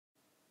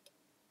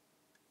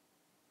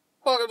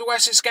Welcome to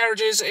Wessex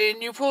Garages in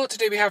Newport.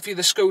 Today we have for you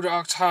the Skoda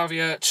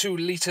Octavia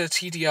 2-litre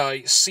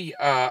TDI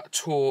CA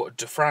Tour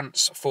de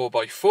France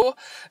 4x4.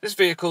 This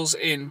vehicle's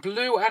in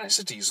blue and it's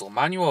a diesel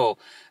manual.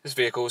 This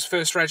vehicle was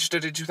first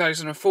registered in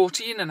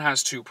 2014 and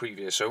has two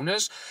previous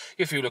owners.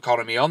 Your fuel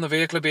economy on the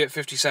vehicle will be at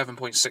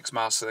 57.6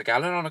 miles to the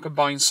gallon on a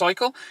combined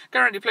cycle.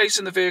 Currently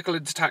placing the vehicle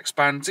into tax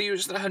band 0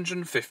 at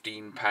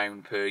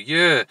 £115 per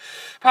year.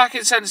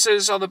 Parking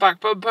sensors on the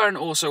back bumper and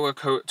also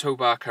a tow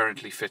bar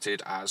currently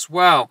fitted as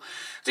well.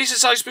 Decent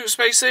size boot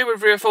space there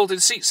with rear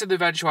folded seats in the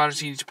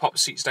eventuality you need to pop the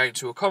seats down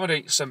to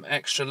accommodate some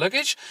extra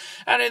luggage.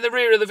 And in the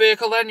rear of the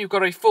vehicle then you've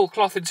got a full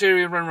cloth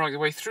interior run right the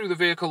way through the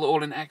vehicle,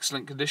 all in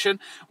excellent condition,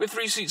 with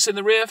 3 seats in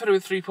the rear fitted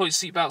with 3-point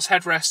seat belts,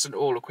 headrests and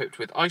all equipped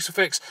with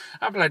ISOFIX,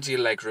 and plenty of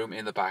legroom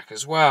in the back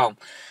as well.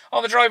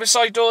 On the driver's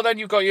side door then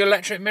you've got your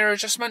electric mirror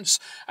adjustments,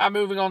 and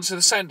moving on to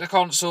the centre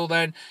console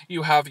then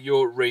you have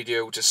your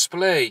radio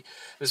display.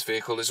 This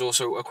vehicle is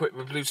also equipped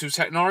with Bluetooth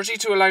technology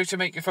to allow you to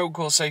make your phone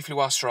calls safely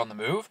whilst you're on the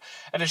move.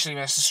 Additionally,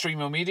 there's to stream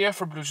your media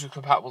from Bluetooth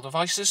compatible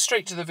devices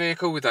straight to the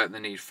vehicle without the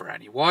need for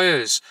any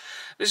wires.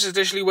 This is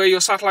additionally where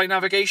your satellite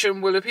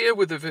navigation will appear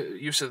with the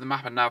use of the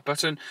map and nav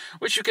button,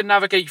 which you can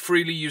navigate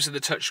freely using the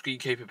touchscreen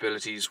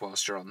capabilities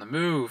whilst you're on the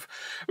move.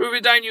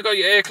 Moving down, you've got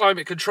your air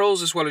climate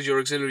controls as well as your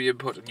auxiliary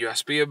input and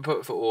USB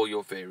input for all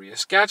your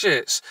various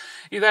gadgets.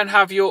 You then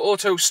have your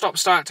auto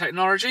stop-start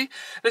technology.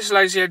 This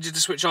allows the engine to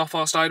switch off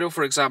whilst idle,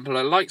 for example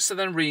at lights, and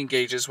then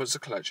re-engages once the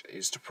clutch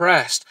is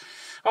depressed.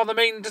 On the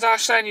main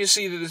dash then you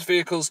see that this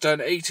vehicle's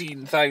done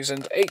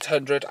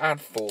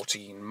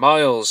 18,814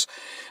 miles.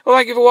 Well,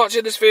 thank you for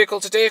watching this vehicle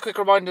today. A quick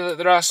reminder that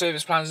there are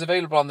service plans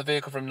available on the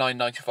vehicle from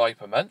 £9.95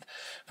 per month.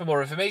 For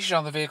more information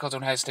on the vehicle,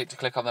 don't hesitate to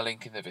click on the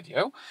link in the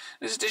video.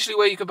 There's additionally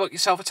where you can book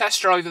yourself a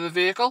test drive of the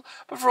vehicle,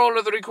 but for all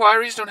other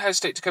inquiries, don't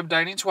hesitate to come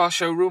down into our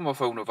showroom or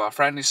phone with our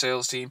friendly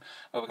sales team.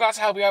 We'll be glad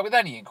to help you out with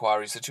any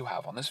inquiries that you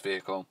have on this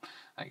vehicle.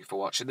 Thank you for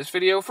watching this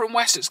video from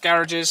Wessex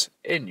Garages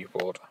in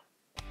Newport.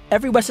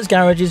 Every Wessex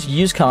Garages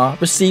used car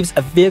receives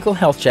a vehicle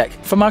health check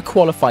from our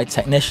qualified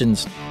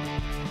technicians.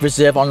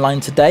 Reserve online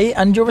today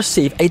and you'll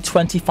receive a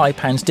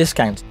 £25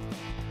 discount.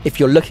 If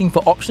you're looking for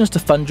options to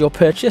fund your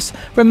purchase,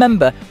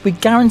 remember we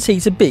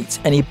guarantee to beat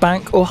any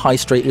bank or high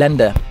street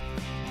lender.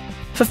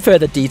 For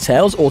further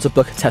details or to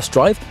book a test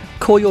drive,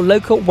 call your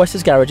local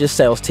Wessex Garages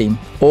sales team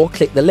or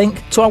click the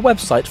link to our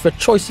website for a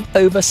choice of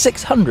over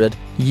 600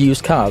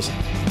 used cars.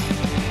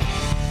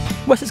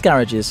 Wessex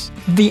Garages,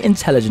 the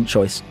intelligent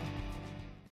choice.